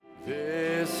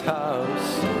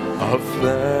house of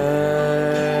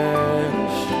flesh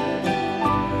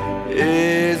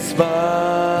is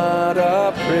but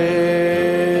a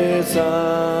prison,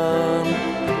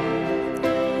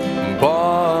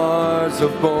 bars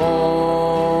of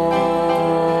bone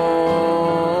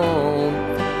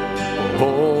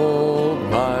hold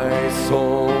my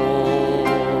soul.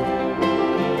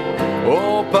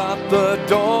 Oh, but the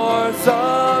doors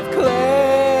of clay,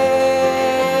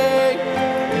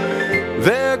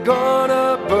 they're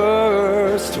gonna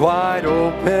burst wide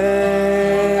open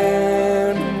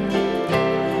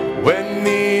when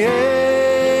the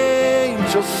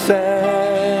angels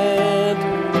set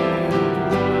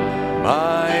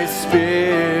my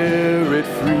spirit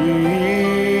free,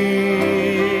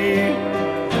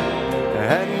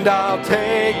 and I'll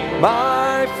take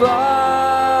my flight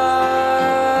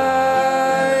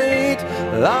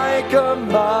like a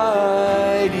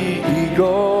mighty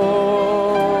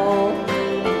eagle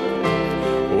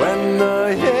when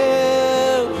the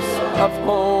hills of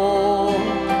home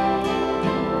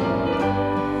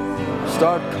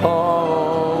start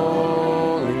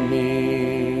calling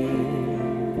me.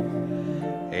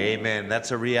 Amen.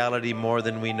 That's a reality more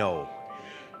than we know.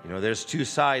 You know, there's two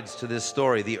sides to this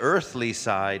story. The earthly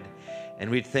side, and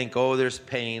we'd think, oh, there's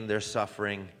pain, there's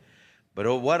suffering. But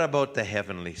oh, what about the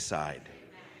heavenly side?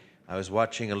 I was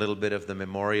watching a little bit of the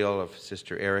memorial of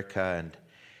Sister Erica,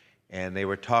 and they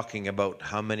were talking about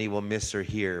how many will miss her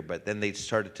here, but then they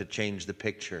started to change the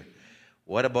picture.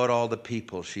 What about all the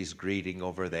people she's greeting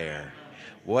over there?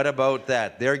 What about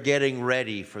that? They're getting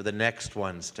ready for the next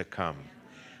ones to come.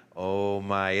 Oh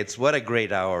my, it's what a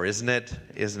great hour, isn't it?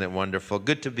 Isn't it wonderful?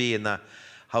 Good to be in the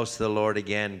house of the Lord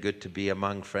again. Good to be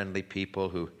among friendly people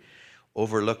who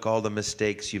overlook all the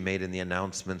mistakes you made in the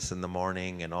announcements in the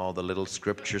morning and all the little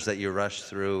scriptures that you rush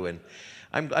through. And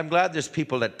I'm glad there's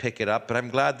people that pick it up, but I'm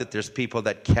glad that there's people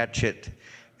that catch it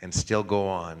and still go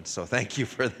on. So thank you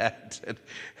for that.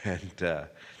 And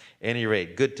any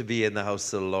rate, good to be in the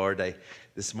house of the Lord.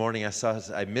 This morning I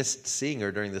missed seeing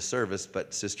her during the service,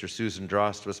 but Sister Susan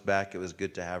Drost was back. It was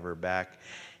good to have her back,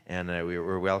 and we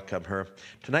welcome her.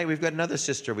 Tonight we've got another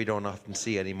sister we don't often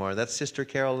see anymore. That's Sister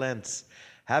Carol Lentz.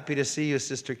 Happy to see you,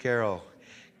 Sister Carol.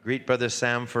 Greet Brother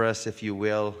Sam for us, if you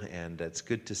will, and it's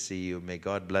good to see you. May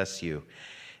God bless you.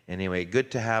 Anyway,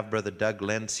 good to have Brother Doug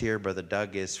Lentz here. Brother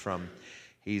Doug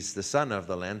he's the son of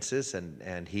the Lentzes,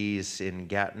 and he's in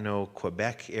Gatineau,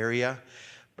 Quebec area.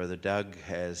 Brother Doug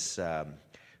has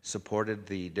supported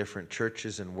the different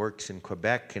churches and works in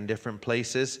Quebec in different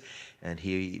places, and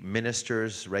he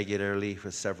ministers regularly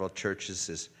for several churches.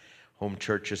 His home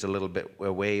church is a little bit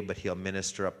away, but he'll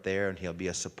minister up there, and he'll be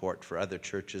a support for other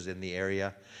churches in the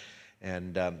area.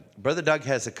 And Brother Doug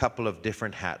has a couple of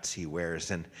different hats he wears,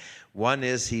 and one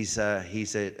is he's a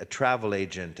travel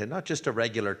agent, and not just a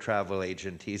regular travel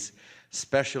agent. He's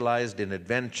specialized in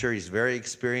adventure. He's very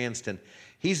experienced, and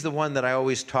he's the one that I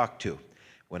always talk to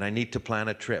when I need to plan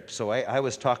a trip. So I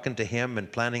was talking to him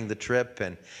and planning the trip,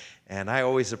 and I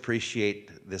always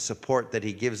appreciate the support that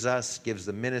he gives us, gives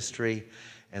the ministry,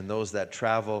 and those that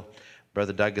travel.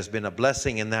 Brother Doug has been a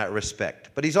blessing in that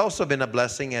respect. But he's also been a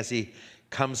blessing as he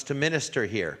comes to minister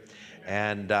here.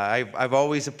 And I've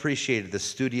always appreciated the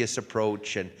studious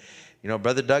approach. And, you know,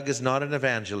 Brother Doug is not an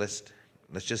evangelist.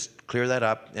 Let's just clear that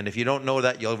up. And if you don't know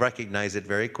that, you'll recognize it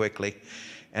very quickly.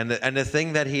 And the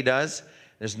thing that he does,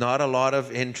 there's not a lot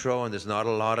of intro and there's not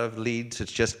a lot of leads.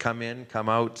 It's just come in, come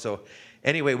out. So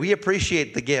anyway, we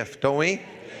appreciate the gift, don't we?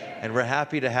 And we're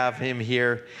happy to have him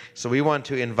here. So we want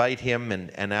to invite him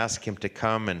and ask him to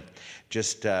come and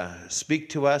just speak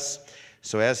to us.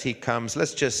 So as he comes,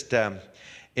 let's just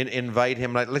invite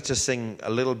him. Let's just sing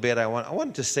a little bit. I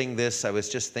wanted to sing this. I was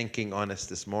just thinking honest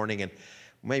this morning, and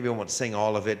maybe I won't sing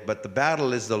all of it, but the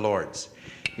battle is the Lord's.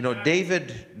 You know,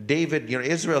 David, you know,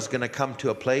 Israel's going to come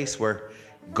to a place where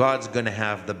God's going to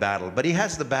have the battle. But he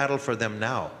has the battle for them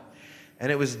now.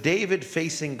 And it was David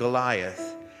facing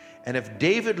Goliath. And if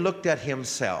David looked at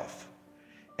himself,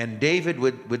 and David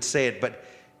would say it, but,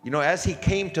 you know, as he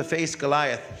came to face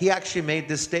Goliath, he actually made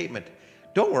this statement.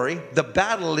 Don't worry, the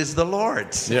battle is the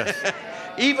Lord's. Yes.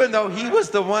 Even though he was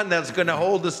the one that's going to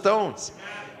hold the stones.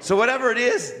 So whatever it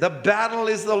is, the battle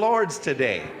is the Lord's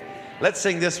today. Let's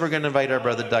sing this. We're going to invite our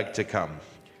brother Doug to come.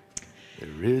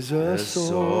 There is a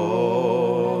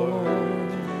source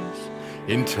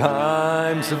in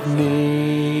times of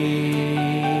need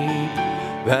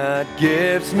that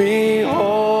gives me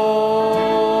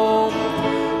hope,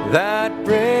 that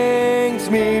brings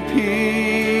me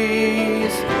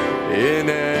peace in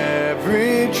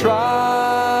every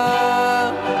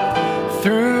trial,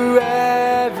 through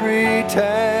every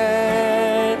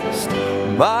test.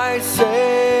 My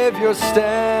Savior Savior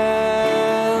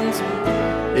stands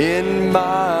in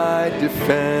my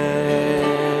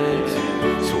defense.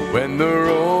 So when the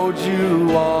road you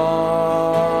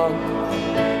walk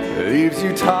leaves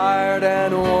you tired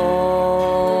and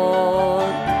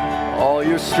worn, all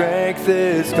your strength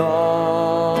is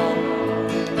gone,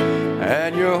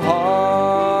 and your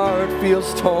heart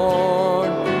feels torn,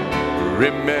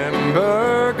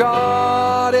 remember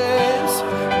God is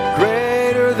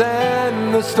greater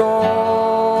than the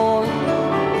storm.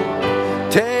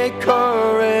 Take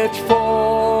courage,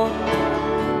 for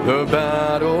the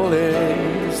battle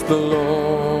is the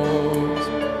Lord's.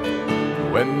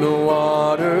 When the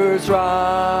waters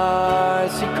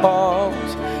rise, He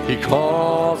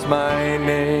calls my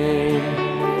name,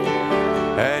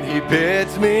 and He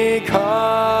bids me come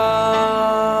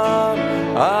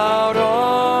out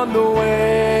on the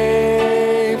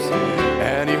waves,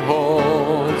 and He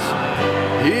holds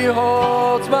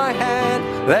my hand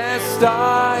lest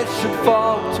I should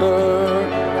falter,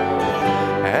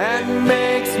 and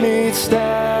makes me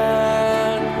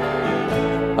stand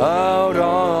out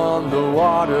on the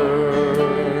water.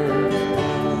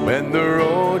 When the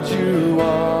road you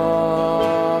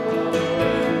walk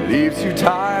leaves you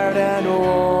tired and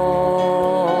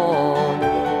worn,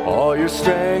 all your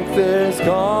strength is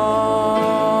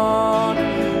gone,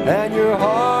 and your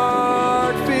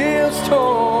heart feels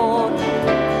torn,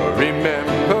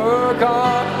 remember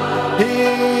God, He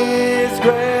is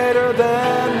greater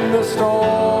than the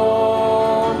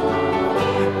storm.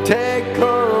 Take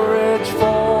courage,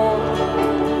 for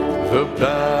the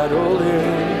battle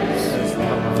is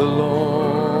the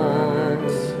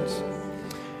Lord's.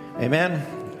 Amen.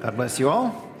 God bless you all.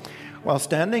 While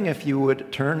standing, if you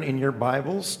would turn in your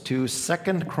Bibles to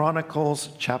 2 Chronicles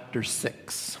chapter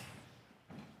 6.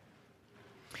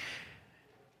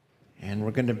 And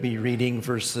we're going to be reading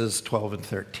verses 12 and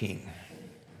 13.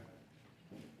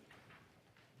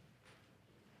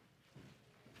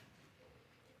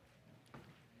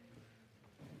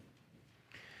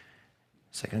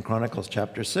 Second Chronicles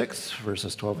chapter 6,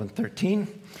 verses 12 and 13.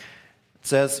 It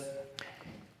says,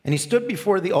 "And he stood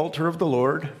before the altar of the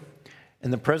Lord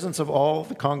in the presence of all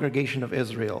the congregation of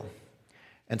Israel,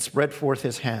 and spread forth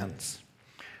his hands.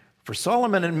 For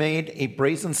Solomon had made a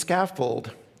brazen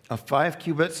scaffold of 5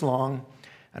 cubits long,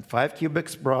 and 5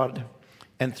 cubits broad,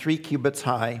 and 3 cubits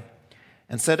high,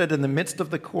 and set it in the midst of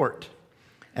the court.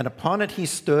 And upon it he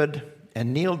stood,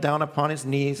 and kneeled down upon his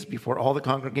knees before all the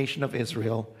congregation of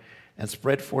Israel, and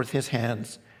spread forth his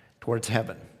hands towards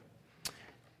heaven."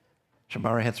 Shall bow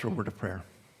our heads for a word of prayer.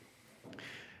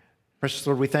 Precious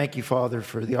Lord, we thank you, Father,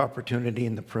 for the opportunity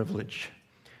and the privilege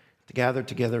to gather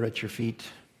together at your feet,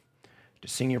 to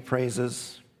sing your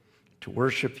praises, to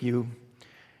worship you.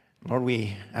 Lord,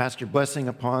 we ask your blessing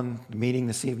upon the meeting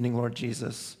this evening, Lord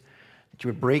Jesus, that you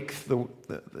would break the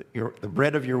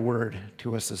bread of your word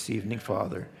to us this evening,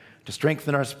 Father, to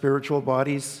strengthen our spiritual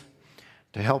bodies,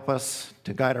 to help us,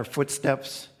 to guide our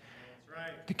footsteps,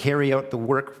 to carry out the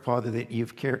work, Father, that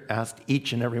you've asked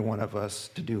each and every one of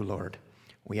us to do, Lord.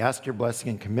 We ask your blessing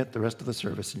and commit the rest of the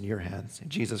service in your hands. In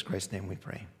Jesus Christ's name we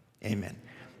pray. Amen.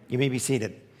 You may be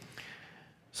seated.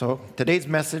 So today's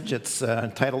message, it's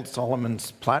entitled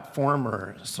Solomon's Platform,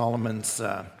 or Solomon's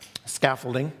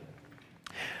Scaffolding.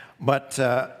 But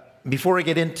before I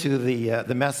get into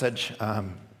the message,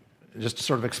 just to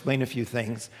sort of explain a few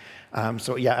things. As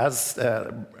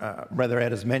Brother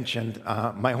Ed has mentioned,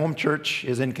 my home church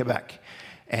is in Quebec,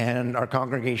 and our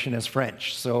congregation is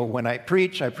French. So when I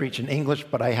preach in English,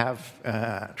 but I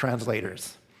have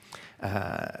translators.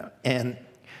 So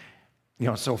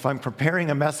if I'm preparing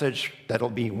a message that'll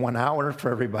be 1 hour for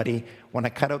everybody, when I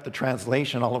cut out the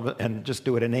translation and just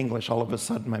do it in English, all of a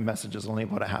sudden my message is only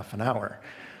about a half an hour.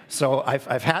 So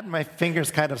I've had my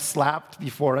fingers kind of slapped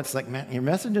before. It's like, man, your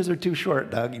messages are too short,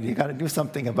 Doug. You got to do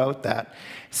something about that.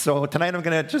 So tonight I'm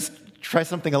going to just try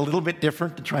something a little bit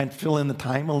different to try and fill in the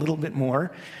time a little bit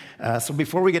more. So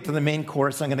before we get to the main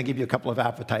course, I'm going to give you a couple of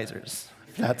appetizers,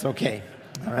 if that's okay.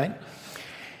 All right?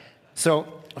 So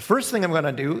the first thing I'm going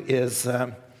to do is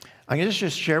I'm going to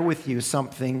just share with you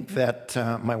something that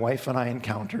my wife and I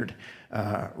encountered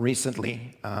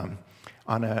recently on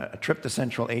a trip to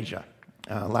Central Asia.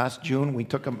 Last June, we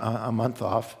took a month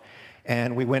off,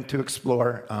 and we went to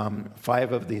explore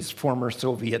 5 of these former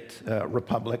Soviet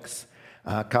republics,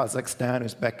 Kazakhstan,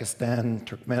 Uzbekistan,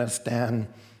 Turkmenistan,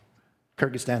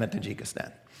 Kyrgyzstan, and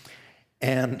Tajikistan.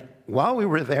 And while we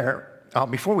were there,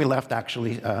 before we left,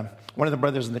 actually, one of the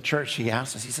brothers in the church, he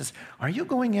asked us, he says, "Are you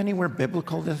going anywhere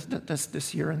biblical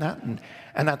this year and that?" And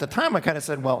at the time, I kind of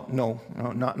said, well, no,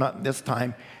 not this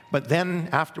time. But then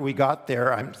after we got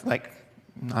there, I'm like,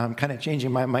 I'm kind of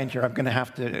changing my mind here. I'm going to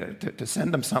have to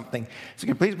send him something. So can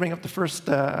you please bring up the first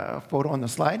photo on the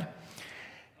slide?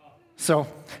 So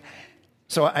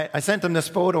I sent him this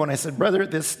photo, and I said, brother,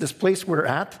 this place we're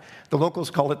at, the locals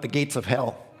call it the gates of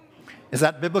hell. Is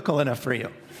that biblical enough for you?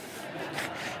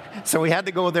 So we had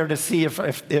to go there to see if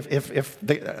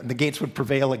the gates would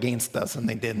prevail against us, and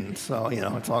they didn't. So,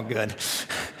 it's all good.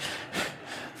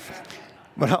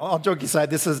 But all joking aside,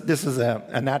 this is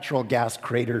a natural gas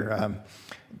crater.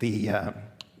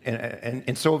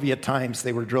 In Soviet times,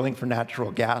 they were drilling for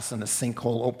natural gas, and a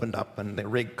sinkhole opened up, and the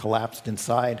rig collapsed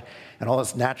inside, and all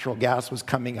this natural gas was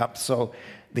coming up. So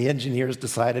the engineers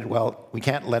decided, well, we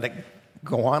can't let it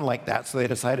go on like that. So they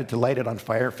decided to light it on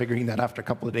fire, figuring that after a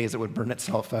couple of days it would burn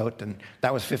itself out, and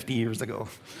that was 50 years ago.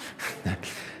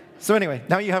 So anyway,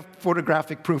 now you have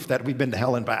photographic proof that we've been to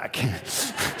hell and back.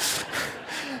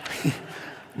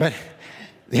 But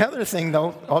the other thing,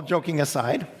 though, all joking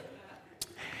aside,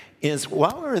 is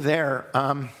while we were there,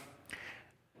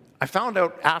 I found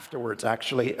out afterwards,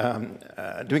 actually,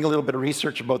 doing a little bit of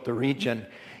research about the region,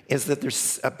 is that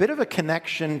there's a bit of a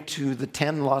connection to the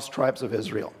 10 lost tribes of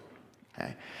Israel.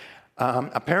 Okay?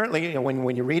 Apparently,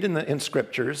 when you read in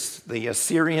scriptures, the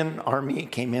Assyrian army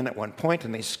came in at one point,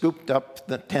 and they scooped up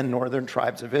the 10 northern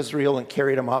tribes of Israel and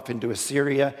carried them off into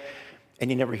Assyria, and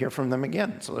you never hear from them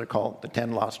again. So they're called the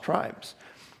 10 lost tribes.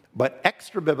 But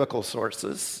extra-biblical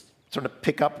sources sort of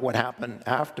pick up what happened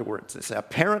afterwards. They say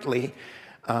apparently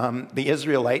the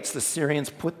Israelites, the Syrians,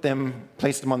 placed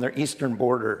them on their eastern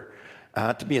border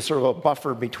to be a sort of a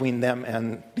buffer between them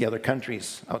and the other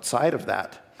countries outside of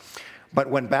that. But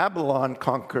when Babylon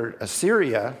conquered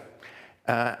Assyria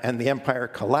and the empire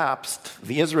collapsed,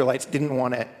 the Israelites didn't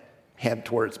want to head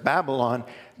towards Babylon.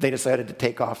 They decided to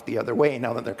take off the other way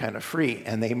now that they're kind of free,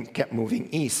 and they kept moving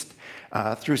east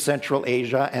through Central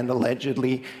Asia and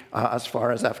allegedly as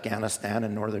far as Afghanistan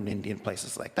and northern India and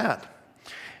places like that.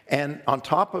 And on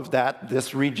top of that,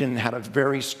 this region had a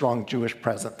very strong Jewish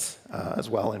presence as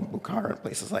well in Bukhara and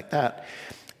places like that.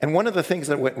 And one of the things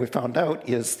that we found out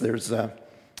is there's a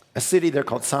city there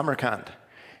called Samarkand,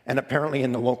 and apparently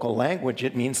in the local language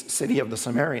it means city of the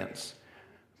Sumerians.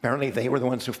 Apparently they were the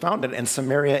ones who founded it, and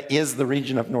Samaria is the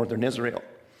region of northern Israel.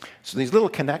 So these little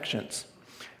connections.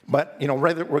 But,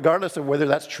 regardless of whether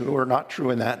that's true or not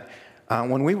true in that,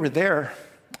 when we were there,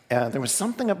 there was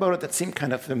something about it that seemed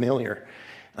kind of familiar.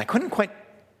 And I couldn't quite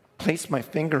place my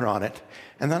finger on it.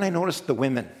 And then I noticed the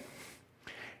women.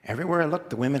 Everywhere I looked,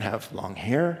 the women have long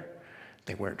hair.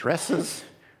 They wear dresses,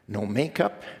 no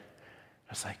makeup.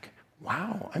 I was like,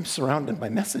 wow, I'm surrounded by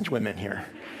message women here,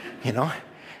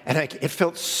 And it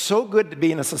felt so good to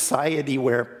be in a society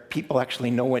where people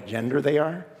actually know what gender they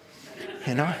are,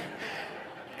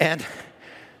 And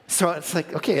so it's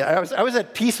like, okay, I was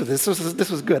at peace with this. This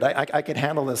was good. I could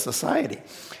handle this society.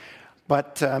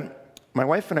 But my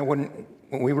wife and I, when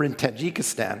we were in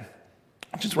Tajikistan,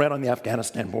 which is right on the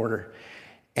Afghanistan border,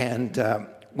 and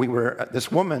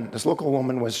this local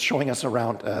woman was showing us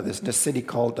around this city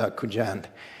called Kujand.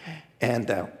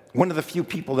 And one of the few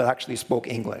people that actually spoke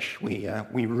English. We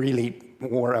really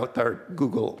wore out our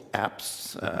Google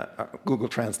apps, Google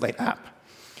Translate app.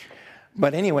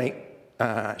 But anyway,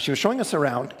 she was showing us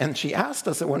around, and she asked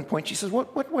us at one point, she says,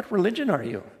 what religion are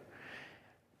you?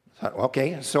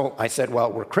 Okay, so I said,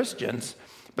 well, we're Christians.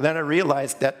 But then I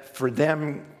realized that for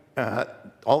them,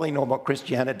 all they know about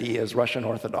Christianity is Russian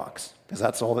Orthodox, because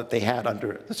that's all that they had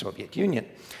under the Soviet Union.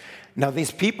 Now,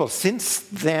 these people, since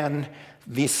then,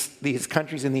 these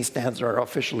countries in these stands are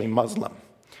officially Muslim,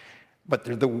 but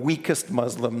they're the weakest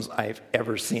Muslims I've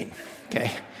ever seen,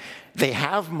 okay? They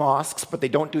have mosques, but they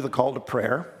don't do the call to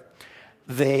prayer.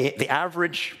 The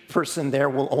average person there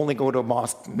will only go to a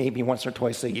mosque maybe once or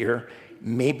twice a year.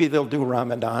 Maybe they'll do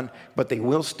Ramadan, but they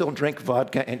will still drink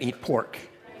vodka and eat pork,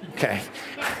 okay?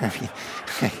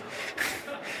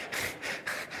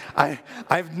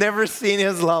 I've never seen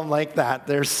Islam like that.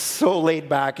 They're so laid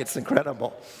back, it's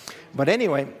incredible. But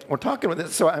anyway, we're talking with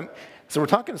this. So we're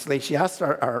talking to this lady. She asked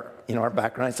our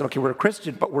background. I said, okay, we're a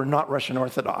Christian, but we're not Russian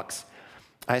Orthodox.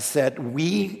 I said,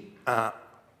 we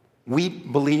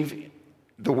believe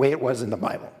the way it was in the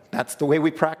Bible. That's the way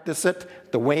we practice it.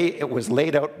 The way it was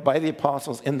laid out by the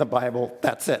apostles in the Bible,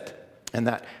 that's it. And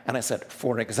I said,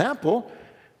 for example,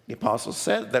 the apostles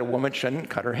said that a woman shouldn't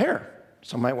cut her hair.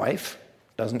 So my wife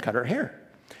doesn't cut her hair.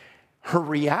 Her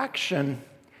reaction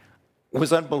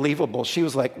was unbelievable. She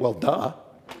was like, well, duh.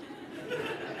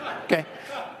 Okay.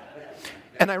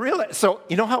 And I realized, so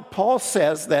you know how Paul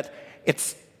says that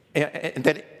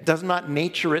it does not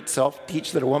nature itself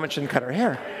teach that a woman shouldn't cut her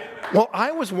hair? Well,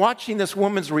 I was watching this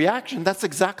woman's reaction. That's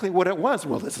exactly what it was.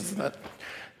 Well, this is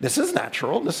this is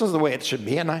natural. This is the way it should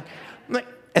be.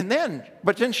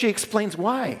 But then she explains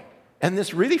why. And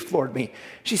this really floored me.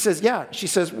 She says,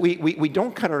 we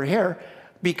don't cut our hair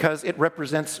because it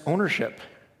represents ownership.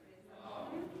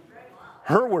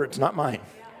 Her words, not mine.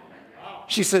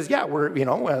 She says, we're,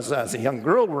 as a young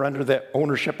girl, we're under the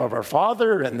ownership of our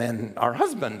father and then our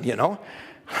husband, I'm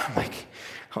like,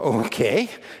 okay.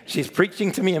 She's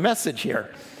preaching to me a message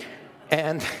here.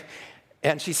 And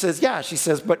she says,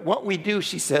 but what we do,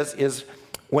 she says, is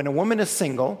when a woman is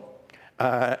single,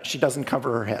 she doesn't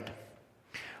cover her head.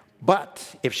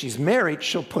 But if she's married,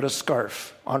 she'll put a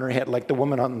scarf on her head like the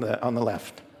woman on the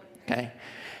left, okay?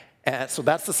 And so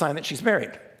that's the sign that she's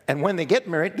married. And when they get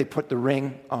married, they put the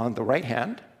ring on the right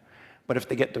hand. But if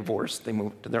they get divorced, they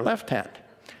move to their left hand.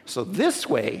 So this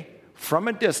way, from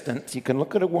a distance, you can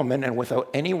look at a woman, and without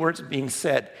any words being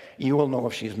said, you will know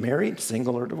if she's married,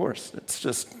 single, or divorced. It's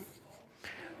just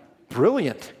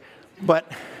brilliant. But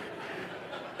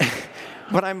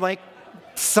I'm like,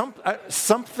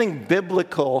 something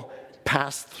biblical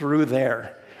passed through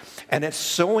there. And it's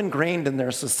so ingrained in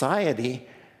their society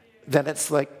that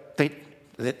it's like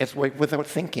it's like without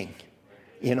thinking,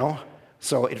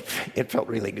 So it felt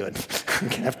really good.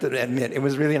 I have to admit, it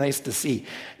was really nice to see.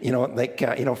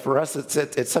 For us,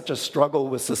 it's such a struggle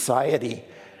with society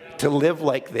to live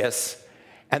like this.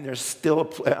 And there's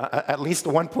still at least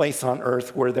one place on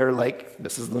earth where they're like,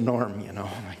 this is the norm, I'm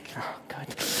like, oh,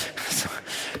 God. So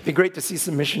it'd be great to see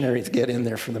some missionaries get in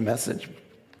there for the message.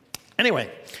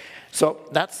 Anyway, so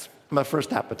that's my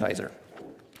first appetizer.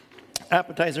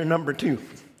 Appetizer number 2.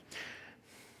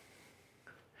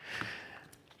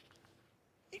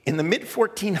 In the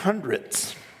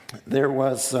mid-1400s, there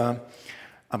was a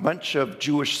bunch of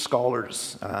Jewish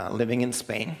scholars living in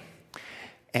Spain,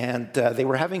 and they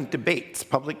were having debates,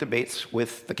 public debates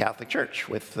with the Catholic Church,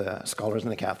 with scholars in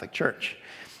the Catholic Church.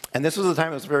 And this was a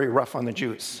time that was very rough on the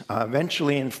Jews.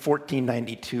 Eventually, in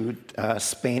 1492,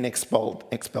 Spain expelled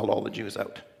all the Jews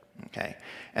out, okay?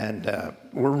 And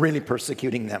were really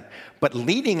persecuting them. But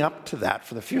leading up to that,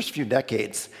 for the first few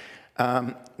decades,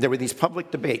 there were these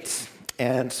public debates.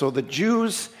 And so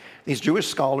these Jewish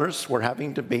scholars were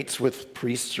having debates with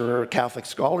priests or Catholic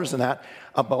scholars and that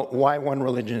about why one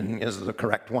religion is the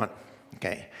correct one,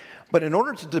 okay? But in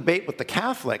order to debate with the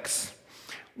Catholics,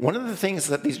 one of the things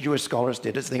that these Jewish scholars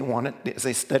did is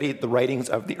they studied the writings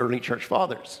of the early church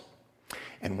fathers.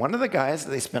 And one of the guys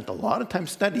that they spent a lot of time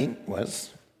studying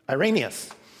was Irenaeus,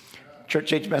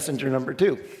 church age messenger number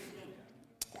 2,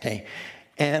 okay?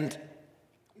 And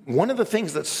one of the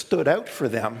things that stood out for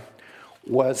them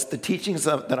was the teachings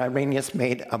that Irenaeus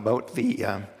made about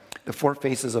the 4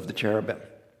 faces of the cherubim,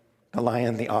 the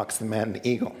lion, the ox, the man, and the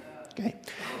eagle. Okay.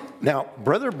 Now,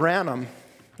 Brother Branham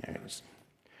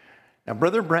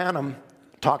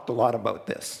talked a lot about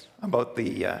this, about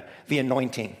the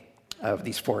anointing of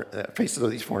these 4 faces of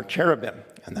these 4 cherubim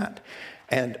and that.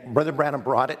 And Brother Branham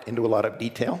brought it into a lot of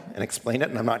detail and explained it,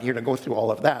 and I'm not here to go through all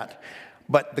of that.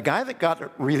 But the guy that got it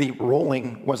really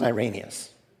rolling was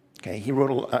Irenaeus. Okay, he wrote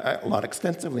a lot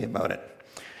extensively about it.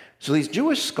 So these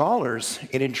Jewish scholars,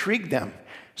 it intrigued them.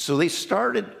 So they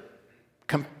started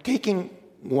taking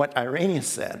what Irenaeus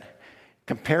said,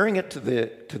 comparing it to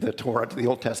the Torah, to the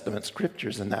Old Testament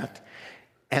scriptures and that,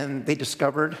 and they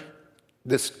discovered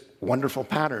this wonderful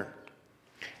pattern.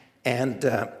 And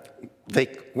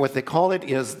what they call it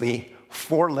is the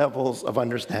 4 levels of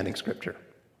understanding Scripture.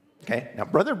 Okay, now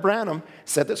Brother Branham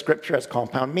said that Scripture has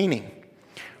compound meaning.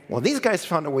 Well, these guys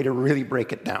found a way to really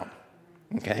break it down,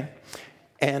 okay?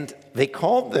 And they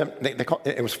called them,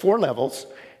 it was 4 levels,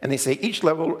 and they say each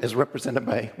level is represented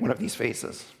by one of these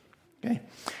faces, okay?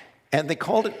 And they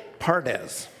called it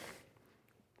Pardes.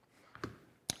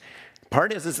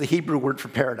 Pardes is the Hebrew word for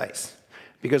paradise,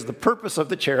 because the purpose of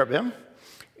the cherubim,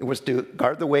 it was to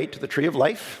guard the way to the tree of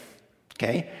life,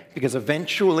 okay? Because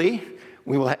eventually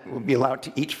we will be allowed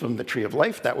to eat from the tree of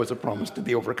life. That was a promise to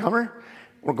the overcomer.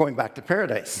 We're going back to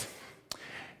paradise.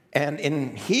 And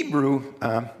in Hebrew,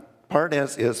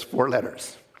 Pardes is 4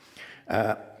 letters,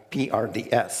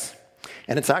 PRDS.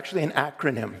 And it's actually an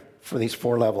acronym for these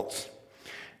 4 levels.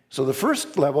 So the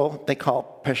first level they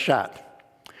call Peshat,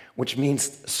 which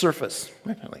means surface.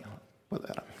 Put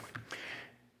that up.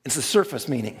 It's a surface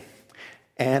meaning.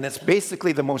 And it's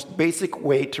basically the most basic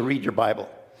way to read your Bible.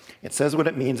 It says what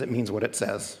it means what it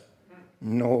says.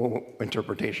 No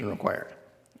interpretation required.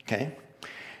 Okay?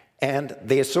 And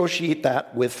they associate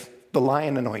that with the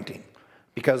lion anointing,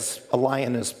 because a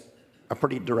lion is a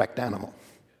pretty direct animal.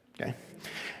 Okay?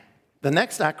 The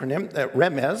next acronym,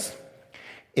 Remez,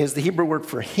 is the Hebrew word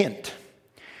for hint.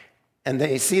 And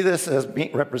they see this as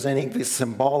representing the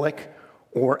symbolic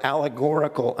or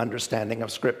allegorical understanding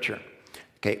of Scripture.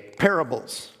 Okay,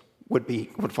 parables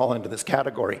would fall into this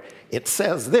category. It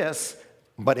says this,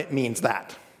 but it means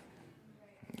that.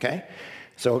 Okay?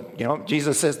 So,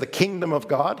 Jesus says the kingdom of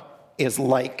God is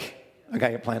like a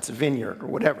guy who plants a vineyard or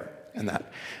whatever, and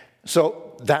that.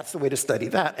 So that's the way to study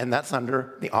that, and that's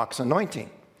under the ox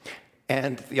anointing.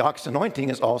 And the ox anointing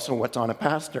is also what's on a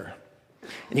pastor.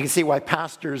 And you can see why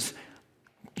pastors,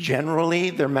 generally,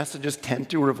 their messages tend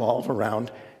to revolve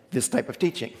around this type of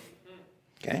teaching.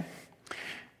 Okay?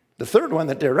 The third one,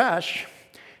 the derash,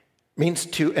 means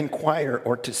to inquire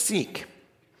or to seek.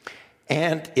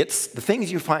 And it's the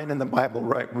things you find in the Bible,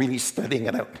 right, really studying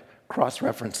it out,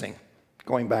 cross-referencing,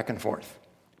 going back and forth,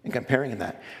 and comparing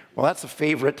that. Well, that's a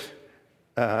favorite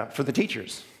for the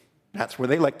teachers. That's where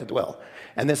they like to dwell.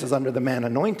 And this is under the man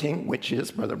anointing, which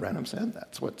is, Brother Branham said,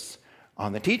 that's what's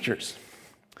on the teachers.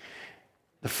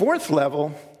 The fourth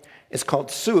level is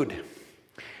called Sud,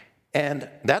 and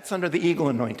that's under the eagle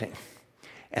anointing.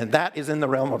 And that is in the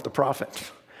realm of the prophet.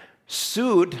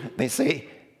 Sud, they say,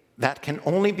 that can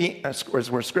only be,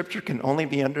 where Scripture can only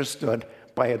be understood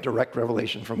by a direct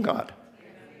revelation from God.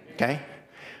 Okay?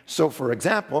 So, for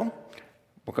example,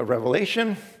 Book of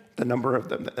Revelation, the number of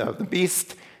the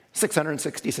beast,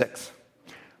 666.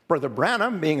 Brother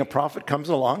Branham, being a prophet, comes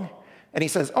along and he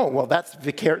says, oh, well, that's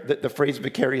the phrase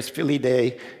vicarious filii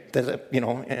Dei,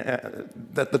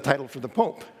 the title for the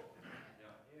Pope.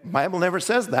 The Bible never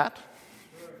says that.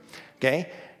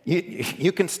 Okay?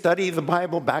 You can study the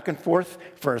Bible back and forth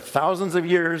for thousands of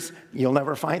years. You'll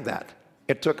never find that.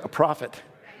 It took a prophet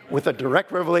with a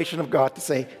direct revelation of God to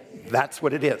say, that's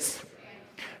what it is.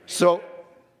 So,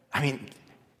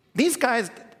 these guys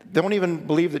don't even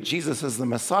believe that Jesus is the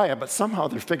Messiah, but somehow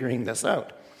they're figuring this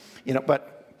out.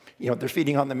 They're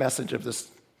feeding on the message of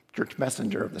this church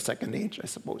messenger of the second age, I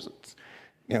suppose.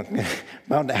 It's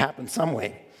bound to happen some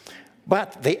way.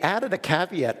 But they added a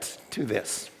caveat to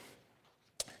this.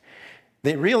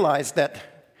 They realized that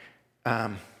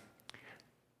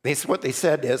what they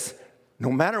said is,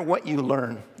 no matter what you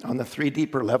learn on the three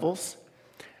deeper levels,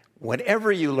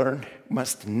 whatever you learn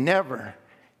must never,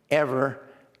 ever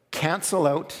cancel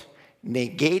out,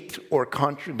 negate, or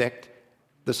contradict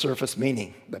the surface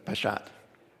meaning, the pashat.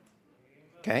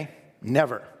 Okay?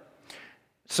 Never.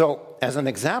 So, as an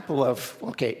example of,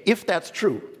 if that's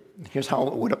true, here's how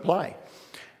it would apply.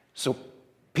 So,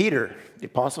 Peter, the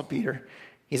Apostle Peter,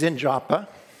 he's in Joppa.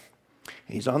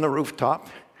 He's on the rooftop,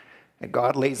 and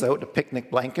God lays out a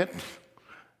picnic blanket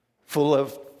full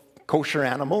of kosher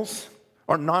animals,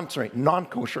 or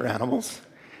non-kosher animals,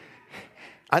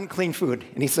 unclean food.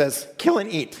 And he says, kill and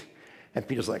eat. And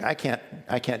Peter's like, I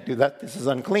can't do that. This is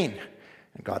unclean.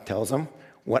 And God tells him,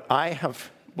 what I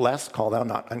have blessed, call thou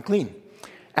not unclean.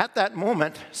 At that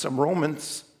moment, some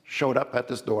Romans showed up at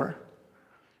this door,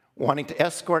 wanting to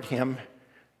escort him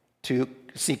to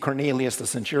see Cornelius the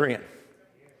centurion.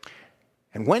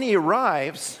 And when he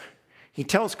arrives, he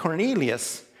tells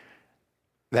Cornelius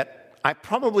that I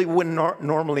probably wouldn't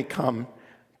normally come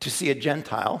to see a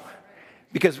Gentile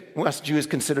because us Jews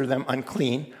consider them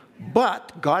unclean,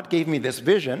 but God gave me this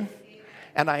vision,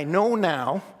 and I know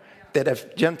now that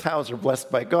if Gentiles are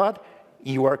blessed by God,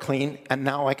 you are clean, and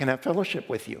now I can have fellowship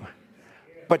with you.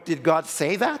 But did God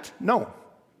say that? No.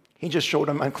 He just showed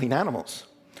him unclean animals.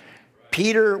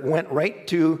 Peter went right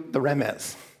to the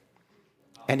remez,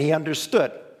 and he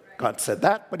understood. God said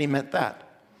that, but he meant that.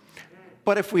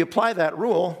 But if we apply that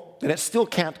rule, then it still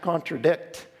can't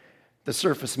contradict the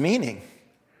surface meaning.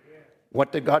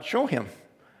 What did God show him?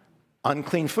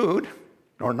 Unclean food,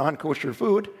 or non-kosher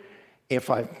food. If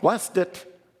I've blessed it,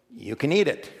 you can eat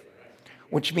it.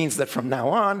 Which means that from now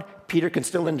on, Peter can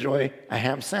still enjoy a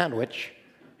ham sandwich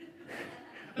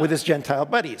with his Gentile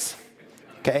buddies.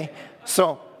 Okay?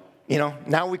 So,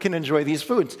 now we can enjoy these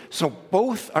foods. So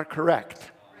both are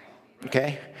correct.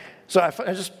 Okay? So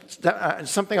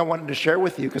something I wanted to share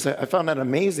with you, because I found that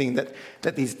amazing that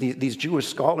these Jewish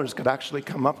scholars could actually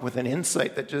come up with an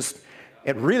insight that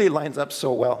it really lines up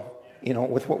so well,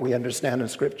 with what we understand in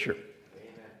Scripture.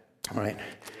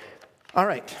 All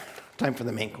right. Time for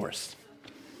the main course.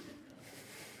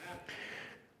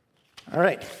 All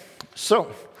right.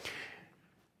 So,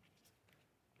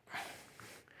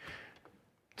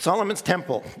 Solomon's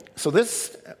temple. So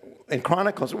this, in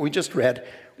Chronicles, what we just read,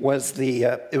 was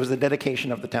the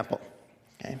dedication of the temple.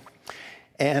 Okay?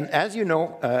 And as you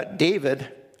know,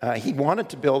 David, he wanted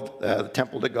to build the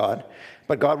temple to God,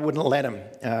 but God wouldn't let him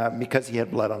because he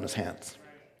had blood on his hands.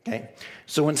 Okay?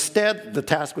 So instead, the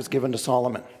task was given to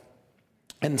Solomon.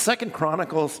 And 2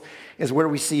 Chronicles is where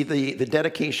we see the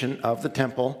dedication of the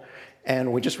temple,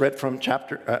 and we just read from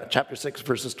chapter 6,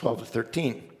 verses 12 to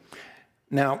 13.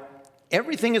 Now,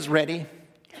 everything is ready.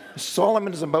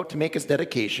 Solomon is about to make his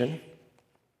dedication.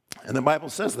 And the Bible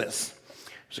says this.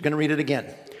 So I'm going to read it again.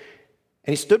 And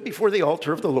he stood before the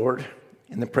altar of the Lord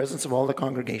in the presence of all the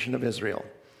congregation of Israel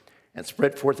and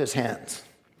spread forth his hands.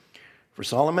 For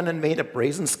Solomon had made a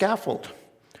brazen scaffold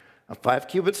of 5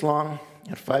 cubits long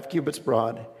and 5 cubits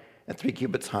broad and 3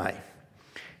 cubits high.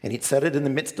 And he'd set it in the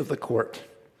midst of the court.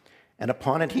 And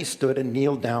upon it he stood and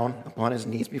kneeled down upon his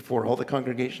knees before all the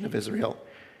congregation of Israel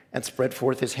and spread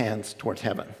forth his hands towards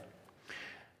heaven.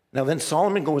 Now then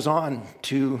Solomon goes on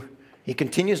he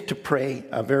continues to pray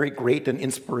a very great and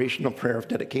inspirational prayer of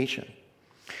dedication.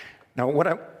 Now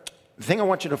the thing I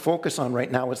want you to focus on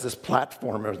right now is this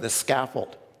platform or this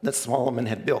scaffold that Solomon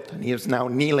had built and he is now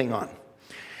kneeling on.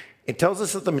 It tells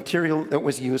us that the material that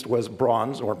was used was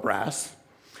bronze or brass.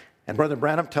 And Brother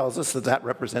Branham tells us that that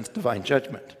represents divine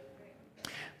judgment.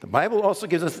 The Bible also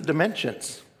gives us the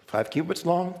dimensions, 5 cubits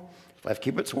long, 5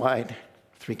 cubits wide,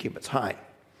 3 cubits high.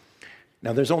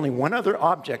 Now, there's only one other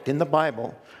object in the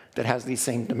Bible that has these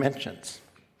same dimensions,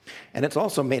 and it's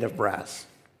also made of brass.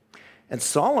 And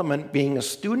Solomon, being a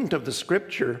student of the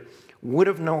Scripture, would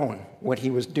have known what he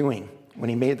was doing when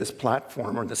he made this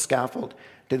platform or the scaffold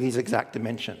to these exact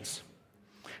dimensions.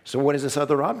 So what is this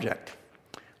other object?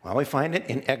 Well, we find it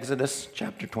in Exodus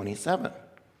chapter 27.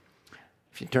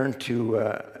 If you turn to,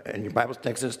 in your Bible to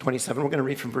Exodus 27, we're going to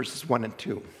read from verses 1 and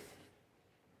 2.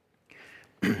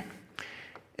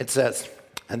 It says,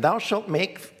 "And thou shalt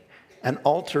make an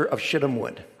altar of shittim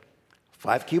wood,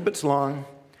 5 cubits long,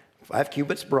 5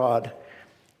 cubits broad.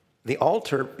 The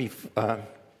altar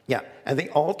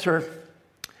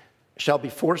shall be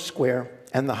 4 square,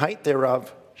 and the height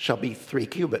thereof shall be 3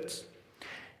 cubits.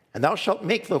 And thou shalt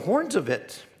make the horns of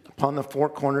it upon the 4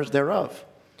 corners thereof.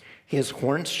 His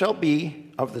horns shall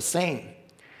be of the same,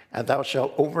 and thou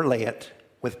shalt overlay it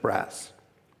with brass."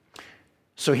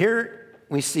 So here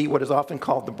we see what is often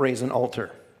called the brazen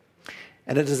altar.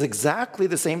 And it is exactly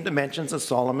the same dimensions as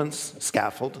Solomon's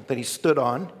scaffold that he stood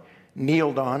on,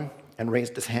 kneeled on, and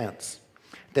raised his hands,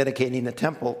 dedicating the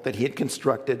temple that he had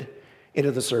constructed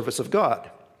into the service of God.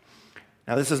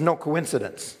 Now, this is no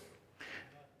coincidence.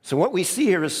 So what we see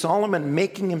here is Solomon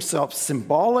making himself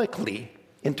symbolically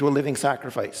into a living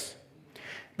sacrifice,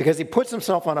 because he puts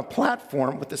himself on a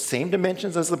platform with the same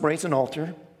dimensions as the brazen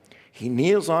altar. He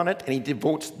kneels on it, and he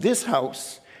devotes this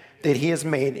house that he has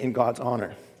made in God's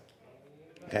honor.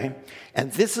 Okay?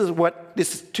 And this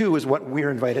too is what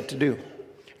we're invited to do,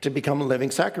 to become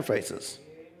living sacrifices.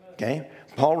 Okay?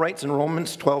 Paul writes in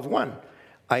Romans 12:1,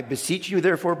 "I beseech you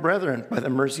therefore, brethren, by the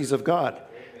mercies of God,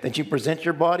 that you present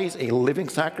your bodies a living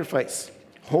sacrifice,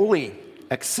 holy,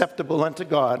 acceptable unto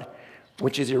God,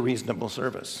 which is your reasonable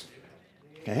service."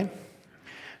 Okay?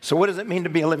 So what does it mean to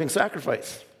be a living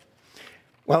sacrifice?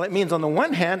 Well, it means on the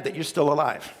one hand that you're still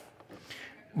alive,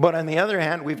 but on the other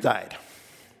hand, we've died.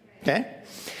 Okay?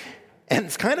 And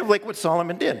it's kind of like what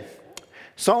Solomon did.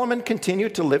 Solomon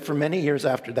continued to live for many years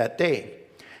after that day,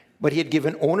 but he had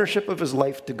given ownership of his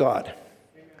life to God.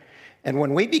 And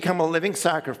when we become a living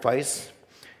sacrifice,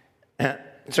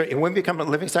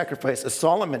 as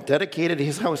Solomon dedicated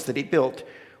his house that he built,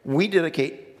 we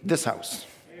dedicate this house,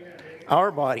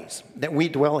 our bodies that we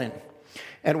dwell in,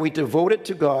 and we devote it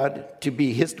to God to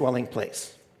be his dwelling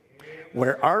place,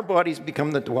 where our bodies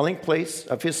become the dwelling place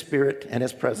of his Spirit and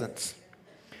his presence.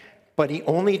 But he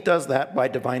only does that by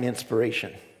divine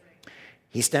inspiration.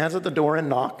 He stands at the door and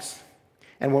knocks,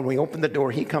 and when we open the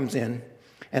door, he comes in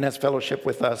and has fellowship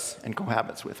with us and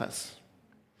cohabits with us.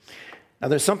 Now,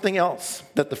 there's something else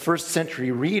that the first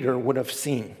century reader would have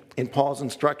seen in Paul's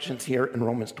instructions here in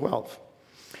Romans 12.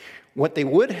 What they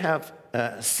would have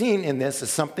seen in this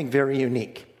is something very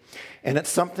unique, and it's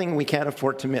something we can't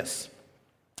afford to miss.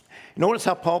 Notice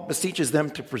how Paul beseeches them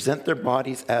to present their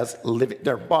bodies as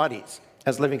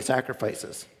living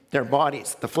sacrifices. Their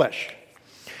bodies, the flesh.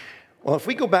 Well, if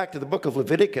we go back to the book of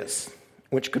Leviticus,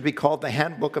 which could be called the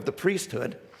handbook of the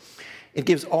priesthood, it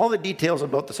gives all the details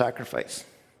about the sacrifice.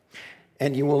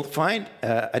 And you will find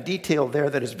a detail there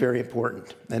that is very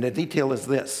important. And the detail is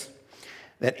this,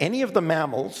 that any of the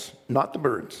mammals, not the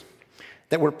birds,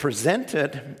 that were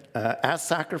presented as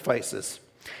sacrifices,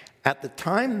 at the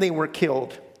time they were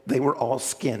killed, they were all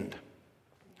skinned.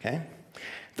 Okay?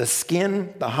 The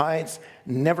skin, the hides,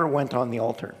 never went on the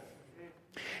altar.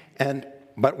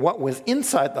 But what was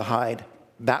inside the hide,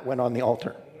 that went on the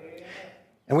altar.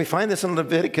 And we find this in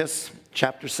Leviticus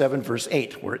chapter 7, verse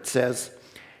 8, where it says,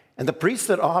 "And the priest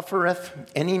that offereth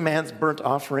any man's burnt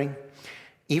offering,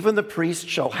 even the priest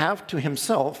shall have to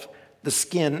himself the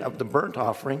skin of the burnt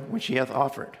offering which he hath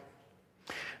offered."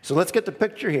 So let's get the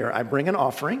picture here. I bring an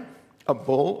offering, a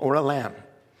bull or a lamb.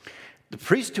 The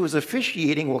priest who is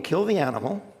officiating will kill the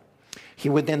animal. He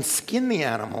would then skin the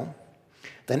animal.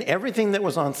 Then everything that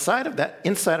was inside of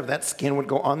that skin would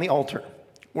go on the altar,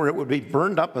 where it would be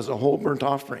burned up as a whole burnt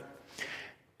offering.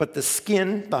 But the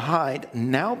skin, the hide,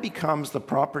 now becomes the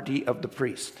property of the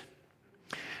priest.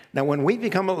 Now, when we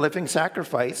become a living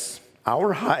sacrifice,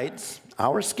 our hides,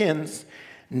 our skins,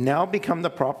 now become the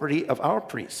property of our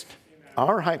priest,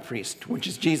 our high priest, which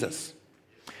is Jesus.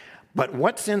 But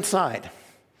what's inside?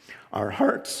 Our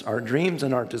hearts, our dreams,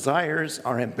 and our desires,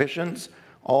 our ambitions,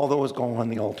 all those go on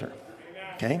the altar.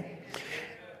 Okay?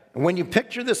 And when you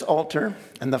picture this altar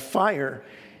and the fire,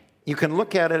 you can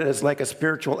look at it as like a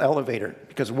spiritual elevator,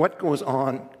 because what goes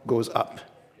on goes up.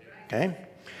 Okay?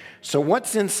 So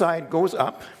what's inside goes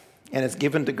up and is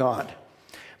given to God.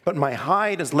 But my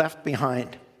hide is left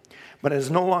behind. But it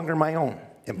is no longer my own.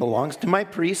 It belongs to my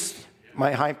priest,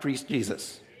 my high priest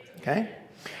Jesus. Okay?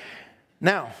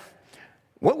 Now,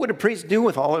 what would a priest do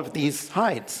with all of these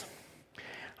hides?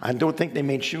 I don't think they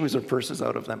made shoes or purses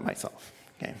out of them myself.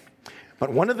 Okay?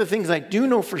 But one of the things I do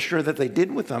know for sure that they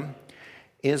did with them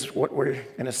is what we're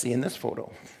going to see in this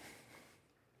photo.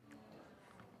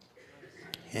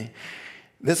 Okay?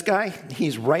 This guy,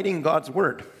 he's writing God's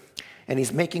word, and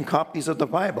he's making copies of the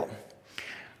Bible.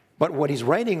 But what he's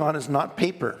writing on is not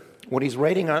paper. What he's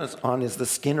writing on is the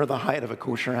skin or the hide of a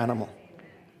kosher animal.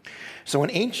 So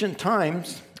in ancient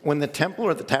times, when the temple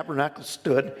or the tabernacle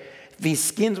stood, these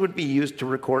skins would be used to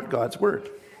record God's word.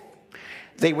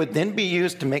 They would then be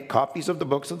used to make copies of the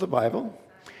books of the Bible.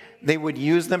 They would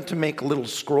use them to make little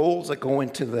scrolls that go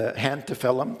into the hand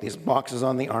tefillin, these boxes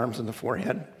on the arms and the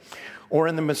forehead, or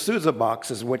in the mezuzah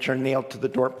boxes, which are nailed to the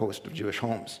doorpost of Jewish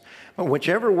homes. But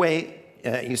whichever way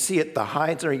you see it, the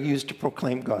hides are used to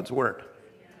proclaim God's word.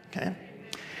 Okay?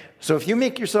 So if you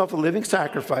make yourself a living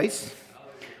sacrifice,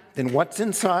 then what's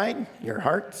inside, your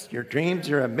hearts, your dreams,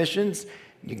 your ambitions,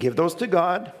 you give those to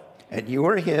God, and you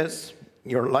are his,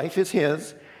 your life is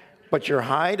his, but your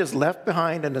hide is left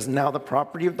behind and is now the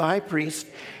property of the high priest,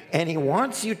 and he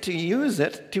wants you to use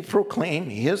it to proclaim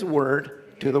his word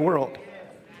to the world.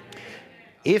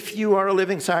 If you are a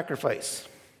living sacrifice,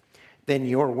 then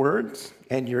your words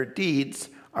and your deeds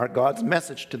are God's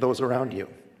message to those around you.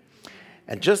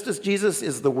 And just as Jesus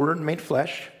is the Word made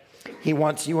flesh, he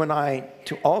wants you and I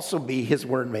to also be his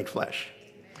Word made flesh.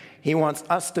 He wants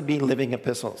us to be living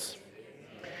epistles,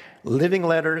 living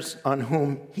letters on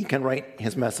whom he can write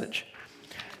his message.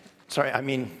 Sorry,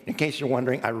 in case you're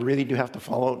wondering, I really do have to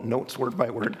follow notes word by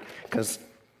word, because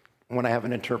when I have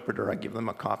an interpreter, I give them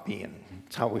a copy, and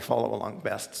it's how we follow along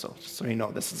best. So you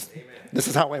know, this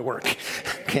is how I work.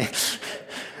 Okay.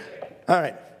 All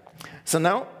right. So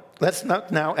now let's look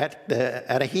now at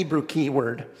a Hebrew key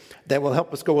word that will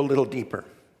help us go a little deeper,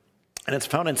 and it's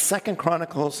found in 2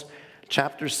 Chronicles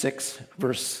chapter 6,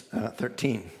 verse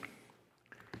 13.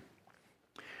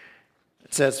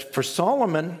 It says, "For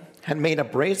Solomon had made a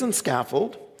brazen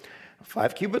scaffold,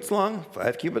 5 cubits long,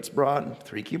 5 cubits broad,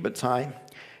 3 cubits high.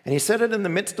 And he set it in the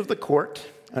midst of the court,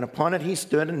 and upon it he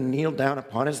stood and kneeled down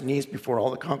upon his knees before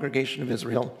all the congregation of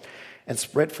Israel, and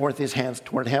spread forth his hands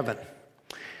toward heaven."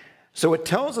 So it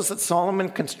tells us that Solomon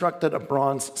constructed a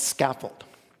bronze scaffold,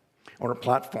 or a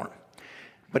platform.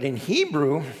 But in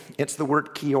Hebrew, it's the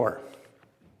word kior.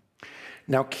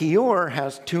 Now, kior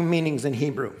has two meanings in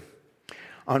Hebrew.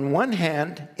 On one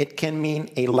hand, it can mean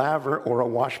a laver or a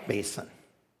wash basin.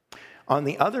 On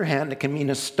the other hand, it can mean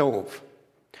a stove.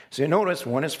 So you notice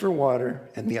one is for water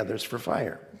and the other is for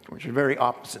fire, which are very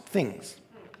opposite things.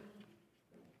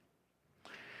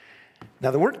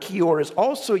 Now, the word kior is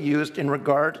also used in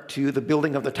regard to the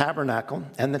building of the tabernacle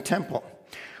and the temple,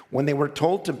 when they were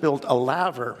told to build a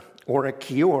laver or a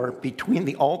kior between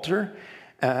the altar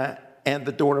and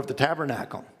the door of the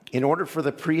tabernacle, in order for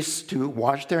the priests to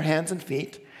wash their hands and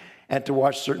feet and to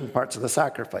wash certain parts of the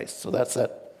sacrifice. So that's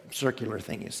that circular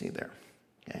thing you see there.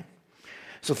 Okay.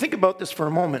 So think about this for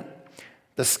a moment.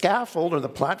 The scaffold or the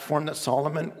platform that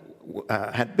Solomon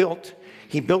had built,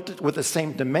 he built it with the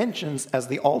same dimensions as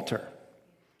the altar,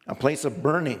 a place of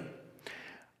burning.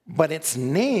 But its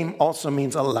name also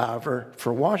means a laver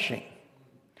for washing.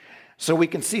 So we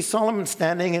can see Solomon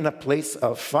standing in a place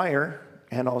of fire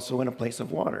and also in a place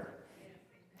of water.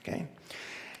 Okay?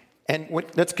 And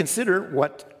let's consider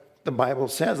what the Bible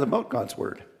says about God's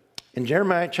word. In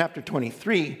Jeremiah chapter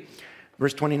 23,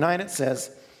 verse 29, it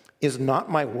says, "Is not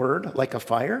my word like a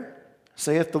fire,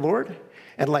 saith the Lord,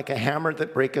 and like a hammer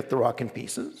that breaketh the rock in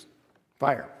pieces?"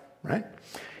 Fire, right?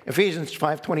 Ephesians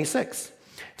 5:26,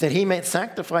 "that he may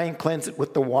sanctify and cleanse it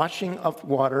with the washing of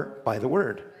water by the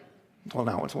word." Well,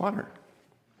 now it's water.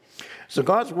 So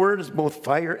God's word is both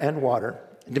fire and water,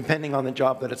 depending on the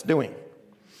job that it's doing.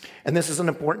 And this is an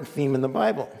important theme in the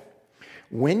Bible.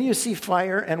 When you see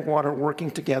fire and water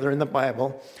working together in the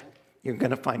Bible, you're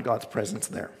going to find God's presence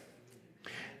there.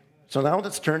 So now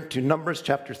let's turn to Numbers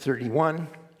chapter 31,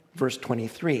 verse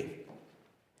 23.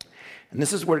 And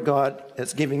this is where God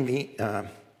is giving the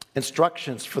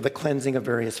instructions for the cleansing of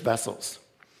various vessels.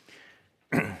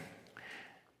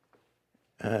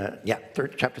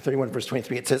 Chapter 31, verse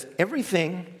 23. It says,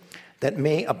 "Everything that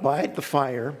may abide the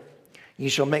fire, ye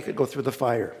shall make it go through the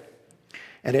fire,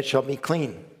 and it shall be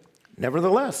clean.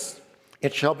 Nevertheless,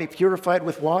 it shall be purified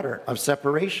with water of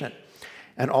separation,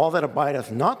 and all that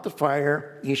abideth not the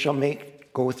fire, ye shall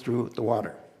make go through the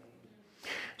water."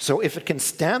 So if it can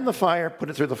stand the fire, put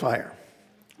it through the fire.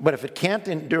 But if it can't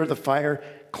endure the fire,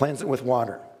 cleanse it with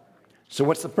water. So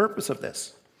what's the purpose of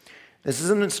this? This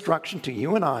is an instruction to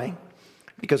you and I,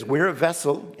 because we're a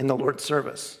vessel in the Lord's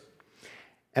service.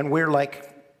 And we're like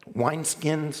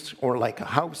wineskins, or like a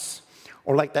house,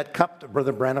 or like that cup that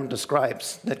Brother Branham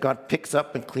describes, that God picks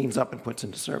up and cleans up and puts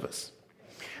into service.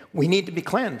 We need to be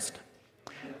cleansed.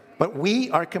 But we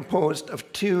are composed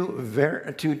of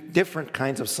two different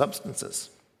kinds of substances.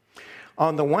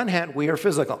 On the one hand, we are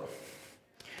physical,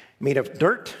 made of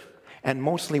dirt and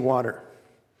mostly water.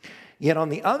 Yet on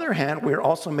the other hand, we are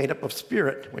also made up of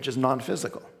spirit, which is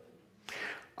non-physical.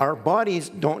 Our bodies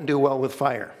don't do well with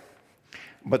fire,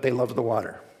 but they love the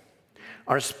water.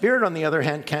 Our spirit, on the other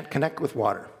hand, can't connect with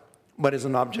water, but is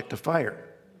an object of fire.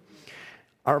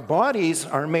 Our bodies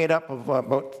are made up of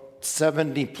about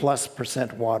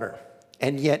 70+% water,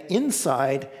 and yet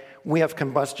inside we have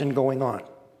combustion going on.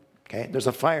 Okay? There's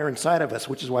a fire inside of us,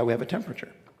 which is why we have a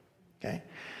temperature. Okay?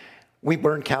 We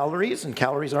burn calories, and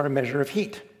calories are a measure of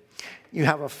heat. You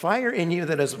have a fire in you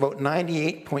that is about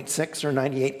 98.6 or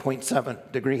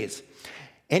 98.7 degrees.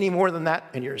 Any more than that,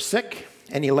 and you're sick.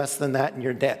 Any less than that, and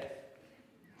you're dead.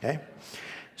 Okay?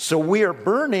 So we are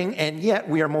burning, and yet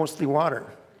we are mostly water.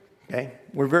 Okay?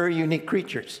 We're very unique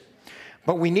creatures.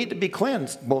 But we need to be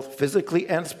cleansed, both physically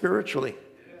and spiritually.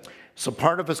 So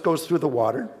part of us goes through the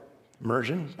water,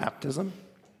 immersion, baptism.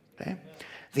 Okay?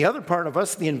 The other part of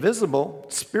us, the invisible,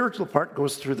 spiritual part,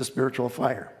 goes through the spiritual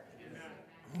fire.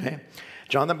 Okay?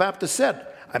 John the Baptist said,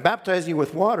 "I baptize you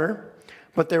with water,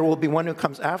 but there will be one who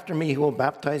comes after me who will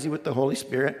baptize you with the Holy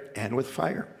Spirit and with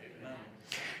fire."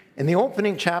 In the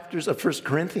opening chapters of 1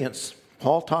 Corinthians,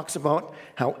 Paul talks about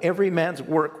how every man's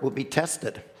work will be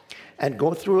tested and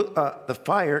go through the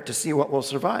fire to see what will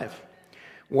survive.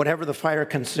 Whatever the fire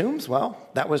consumes, well,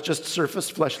 that was just surface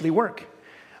fleshly work.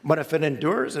 But if it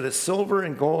endures, it is silver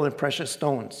and gold and precious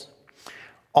stones.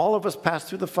 All of us pass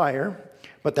through the fire,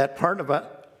 but that part of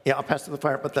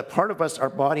us, our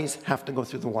bodies have to go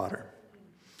through the water.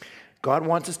 God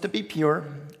wants us to be pure,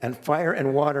 and fire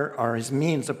and water are his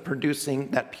means of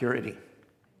producing that purity.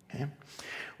 Okay?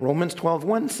 Romans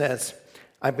 12:1 says,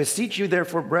 "I beseech you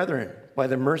therefore, brethren, by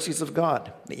the mercies of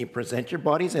God, that you present your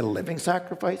bodies a living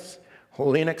sacrifice,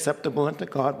 holy and acceptable unto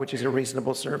God, which is a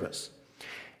reasonable service."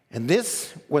 And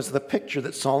this was the picture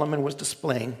that Solomon was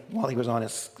displaying while he was on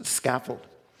his scaffold.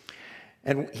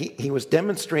 And he was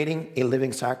demonstrating a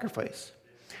living sacrifice.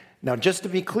 Now, just to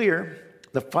be clear,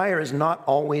 the fire is not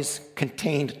always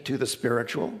contained to the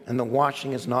spiritual, and the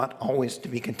washing is not always to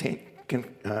be confined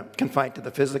to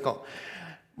the physical.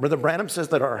 Brother Branham says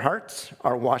that our hearts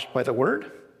are washed by the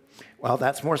word. Well,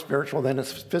 that's more spiritual than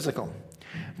it's physical.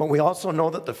 But we also know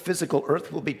that the physical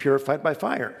earth will be purified by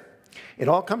fire. It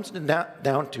all comes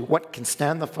down to what can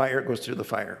stand the fire goes through the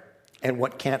fire, and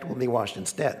what can't will be washed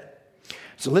instead.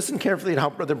 So listen carefully to how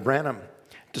Brother Branham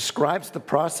describes the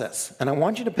process. And I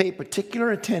want you to pay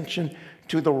particular attention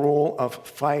to the role of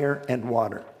fire and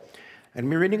water. I'm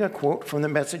reading a quote from the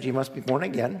message, "You Must Be Born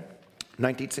Again,"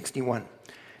 1961.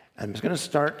 I'm just going to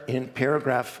start in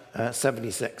paragraph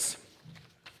 76.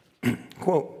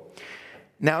 Quote,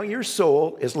 "Now your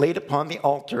soul is laid upon the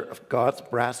altar of God's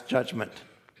brass judgment.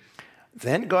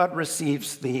 Then God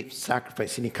receives the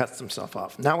sacrifice," and he cuts himself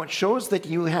off. "Now it shows that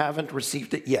you haven't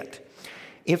received it yet.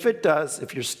 If it does,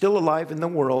 if you're still alive in the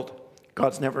world,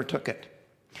 God's never took it.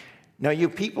 Now you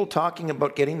people talking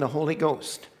about getting the Holy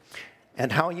Ghost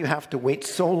and how you have to wait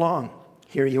so long,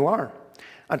 here you are,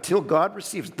 until God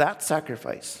receives that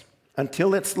sacrifice,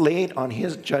 until it's laid on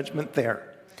his judgment there,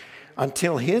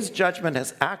 until his judgment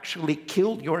has actually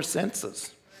killed your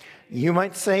senses. You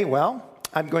might say, well,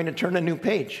 I'm going to turn a new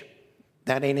page.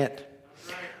 That ain't it.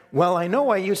 Well, I know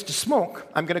I used to smoke.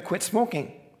 I'm going to quit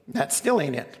smoking. That still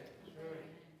ain't it.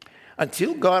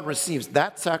 Until God receives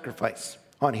that sacrifice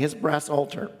on his brass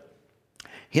altar,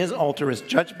 his altar is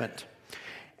judgment.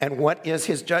 And what is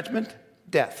his judgment?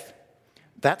 Death.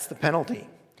 That's the penalty.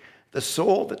 The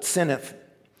soul that sinneth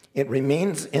it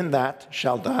remains in that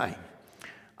shall die.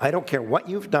 I don't care what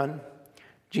you've done.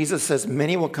 Jesus says,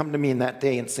 many will come to me in that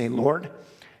day and say, Lord,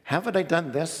 haven't I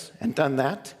done this and done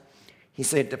that? He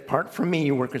said, depart from me,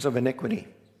 you workers of iniquity.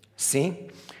 See,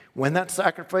 when that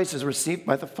sacrifice is received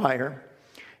by the fire,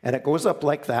 and it goes up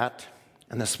like that,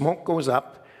 and the smoke goes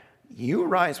up, you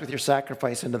rise with your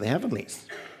sacrifice into the heavenlies.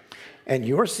 And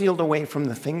you're sealed away from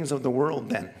the things of the world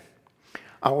then.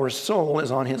 Our soul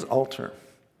is on his altar.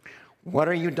 What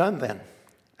are you done then?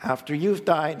 After you've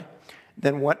died,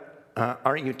 then what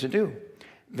are you to do?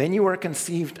 Then you are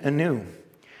conceived anew.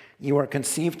 You are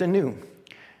conceived anew.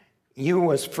 You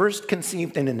was first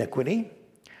conceived in iniquity.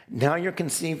 Now you're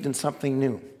conceived in something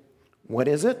new. What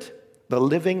is it? The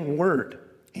living word.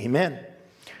 Amen.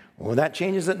 Well, that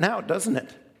changes it now, doesn't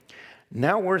it?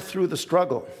 Now we're through the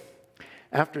struggle.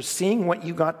 After seeing what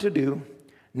you got to do,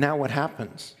 now what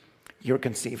happens? You're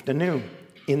conceived anew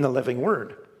in the living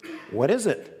word. What is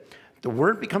it? The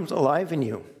word becomes alive in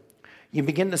you. You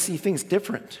begin to see things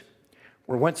different.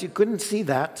 Where once you couldn't see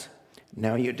that,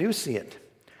 now you do see it.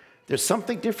 There's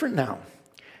something different now.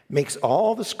 Makes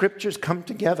all the scriptures come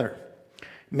together.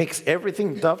 Makes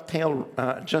everything dovetail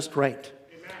just right.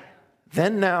 Amen.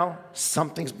 Then now,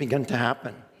 something's begun to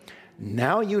happen.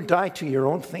 Now you die to your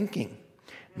own thinking.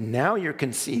 Now you're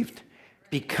conceived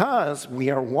because we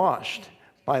are washed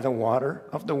by the water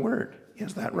of the word.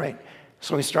 Is that right?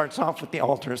 So he starts off with the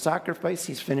altar of sacrifice.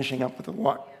 He's finishing up with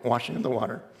the washing of the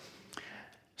water.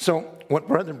 So what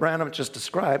Brother Branham just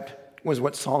described was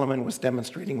what Solomon was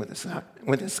demonstrating with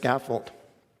his scaffold.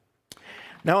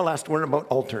 Now a last word about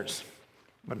altars.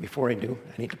 But before I do,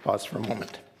 I need to pause for a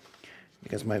moment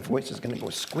because my voice is going to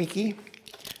go squeaky,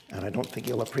 and I don't think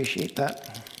you'll appreciate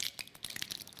that.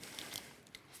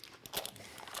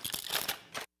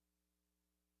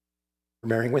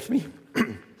 Bearing with me?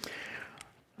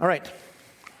 All right.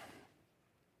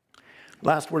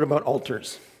 Last word about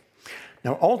altars.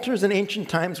 Now, altars in ancient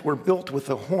times were built with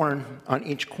a horn on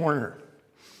each corner.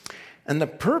 And the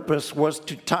purpose was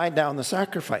to tie down the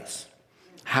sacrifice.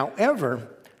 However,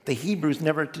 the Hebrews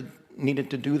never needed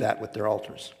to do that with their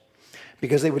altars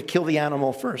because they would kill the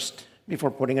animal first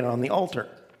before putting it on the altar.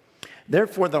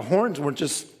 Therefore, the horns were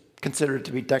just considered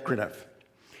to be decorative.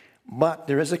 But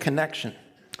there is a connection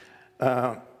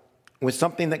with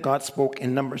something that God spoke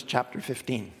in Numbers chapter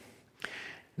 15.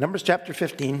 Numbers chapter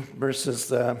 15,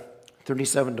 verses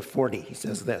 37 to 40, he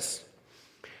says this.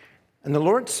 And the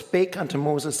Lord spake unto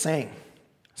Moses, saying,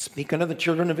 Speak unto the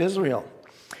children of Israel,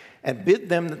 and bid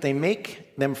them that they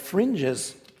make them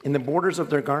fringes in the borders of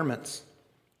their garments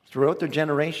throughout their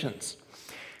generations,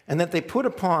 and that they put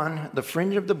upon the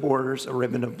fringe of the borders a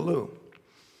ribbon of blue.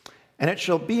 And it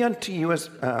shall be unto you as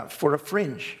for a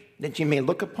fringe, that ye may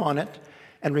look upon it,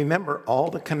 and remember all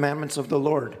the commandments of the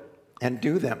Lord, and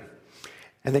do them.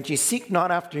 And that ye seek not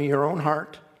after your own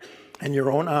heart and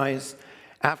your own eyes,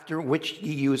 after which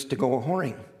ye used to go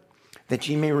a-whoring, that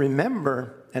ye may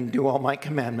remember and do all my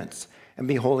commandments, and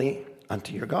be holy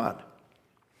unto your God.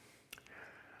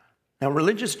 Now,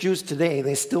 religious Jews today,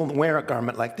 they still wear a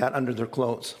garment like that under their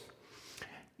clothes.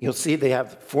 You'll see they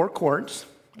have 4 cords,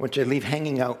 which they leave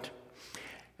hanging out.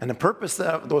 And the purpose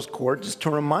of those cords is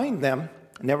to remind them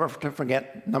never to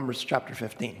forget Numbers chapter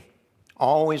 15.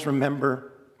 Always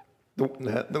remember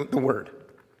the word.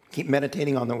 Keep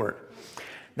meditating on the word.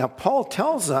 Now, Paul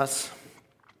tells us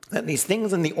that these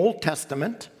things in the Old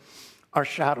Testament are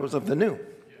shadows of the new,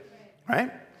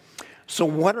 right? So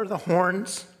what are the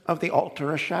horns of the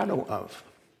altar a shadow of?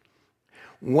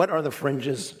 What are the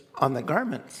fringes on the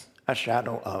garments a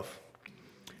shadow of?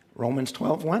 Romans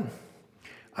 12:1.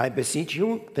 I beseech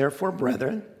you, therefore,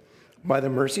 brethren, by the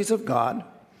mercies of God,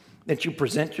 that you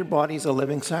present your bodies a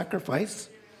living sacrifice,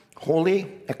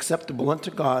 holy, acceptable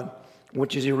unto God,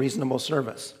 which is your reasonable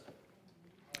service.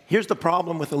 Here's the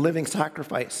problem with a living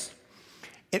sacrifice.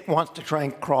 It wants to try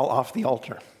and crawl off the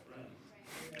altar.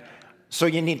 So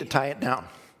you need to tie it down.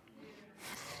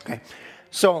 Okay.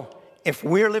 So if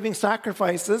we're living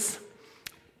sacrifices,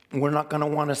 we're not going to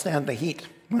want to stand the heat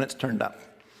when it's turned up.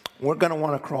 We're going to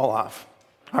want to crawl off.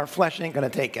 Our flesh ain't going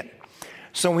to take it.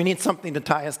 So we need something to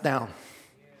tie us down.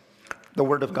 The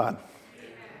Word of God.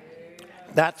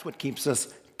 That's what keeps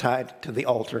us tied to the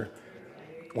altar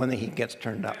when the heat gets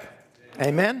turned up.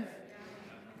 Amen?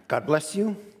 God bless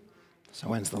you.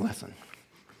 So ends the lesson.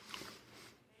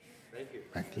 Thank you.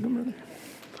 Back to you, brother.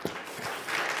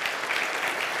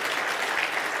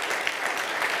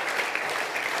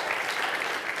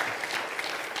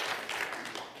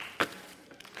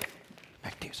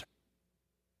 Back to you, sir.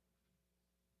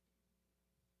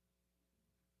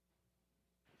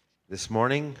 This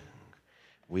morning,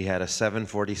 we had a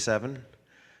 747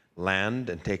 land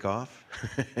and take off.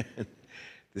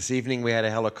 This evening we had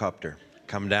a helicopter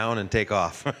come down and take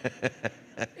off.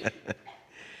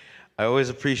 I always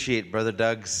appreciate Brother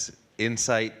Doug's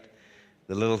insight,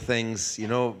 the little things. You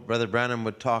know, Brother Branham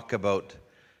would talk about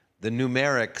the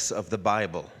numerics of the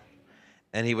Bible.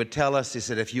 And he would tell us, he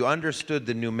said, if you understood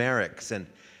the numerics, and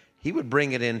he would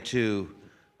bring it into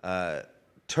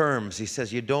terms. He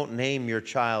says, you don't name your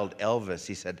child Elvis.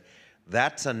 He said,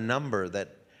 that's a number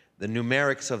that the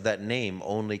numerics of that name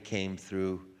only came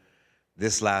through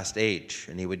this last age.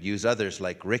 And he would use others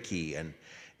like Ricky, and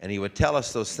he would tell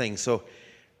us those things. So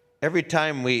every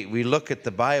time we look at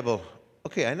the Bible,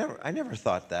 okay, I never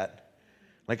thought that.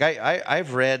 Like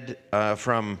I've read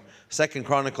from 2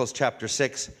 Chronicles chapter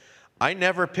 6, I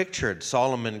never pictured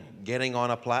Solomon getting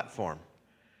on a platform.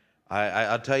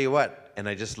 I'll tell you what, and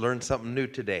I just learned something new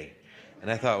today. And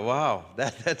I thought, wow,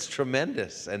 that's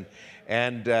tremendous. And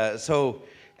then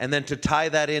to tie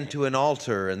that into an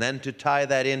altar, and then to tie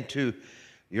that into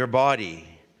your body.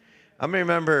 I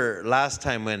remember last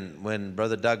time when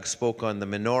Brother Doug spoke on the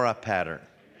menorah pattern.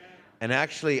 And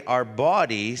actually our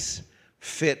bodies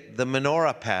fit the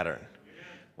menorah pattern.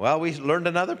 Well, we learned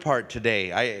another part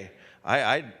today.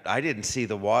 I didn't see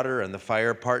the water and the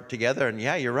fire part together. And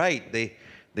yeah, you're right.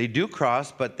 They do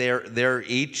cross, but they're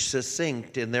each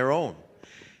succinct in their own.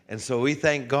 And so we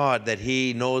thank God that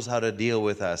He knows how to deal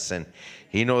with us, and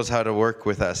He knows how to work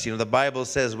with us. You know, the Bible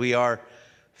says we are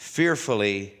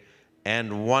fearfully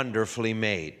and wonderfully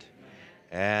made.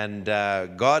 And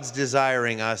God's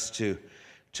desiring us to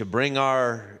bring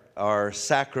our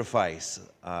sacrifice,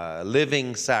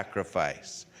 living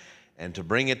sacrifice, and to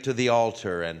bring it to the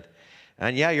altar.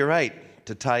 And yeah, you're right,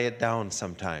 to tie it down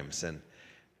sometimes. And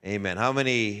amen. How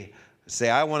many say,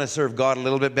 I want to serve God a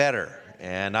little bit better,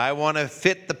 and I want to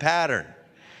fit the pattern?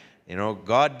 You know,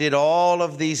 God did all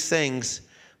of these things,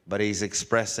 but He's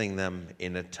expressing them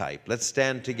in a type. Let's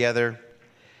stand together.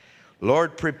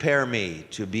 Lord, prepare me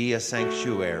to be a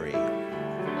sanctuary.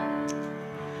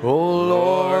 Oh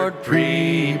Lord,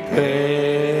 prepare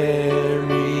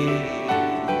me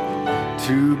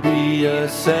to be a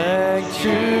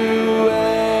sanctuary,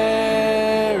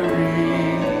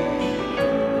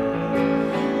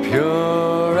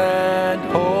 pure and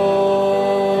holy,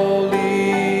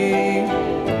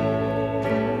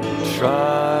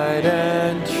 tried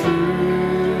and true,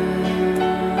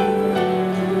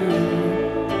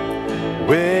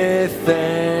 with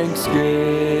thanksgiving.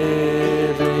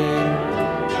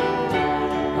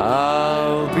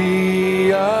 I'll be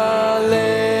a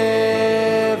living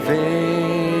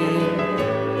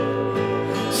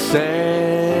sanctuary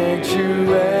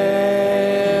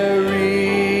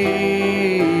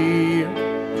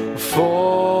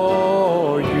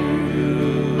for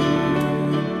you.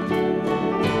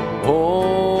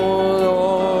 Oh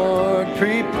Lord,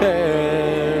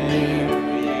 prepare me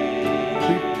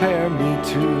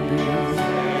to be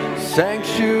a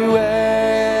sanctuary,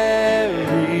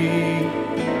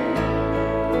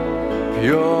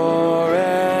 pure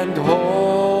and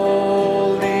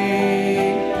holy,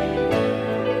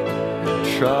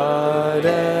 tried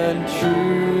and true,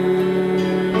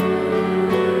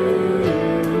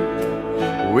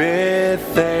 with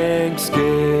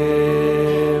thanksgiving.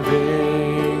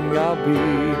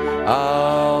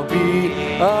 I'll be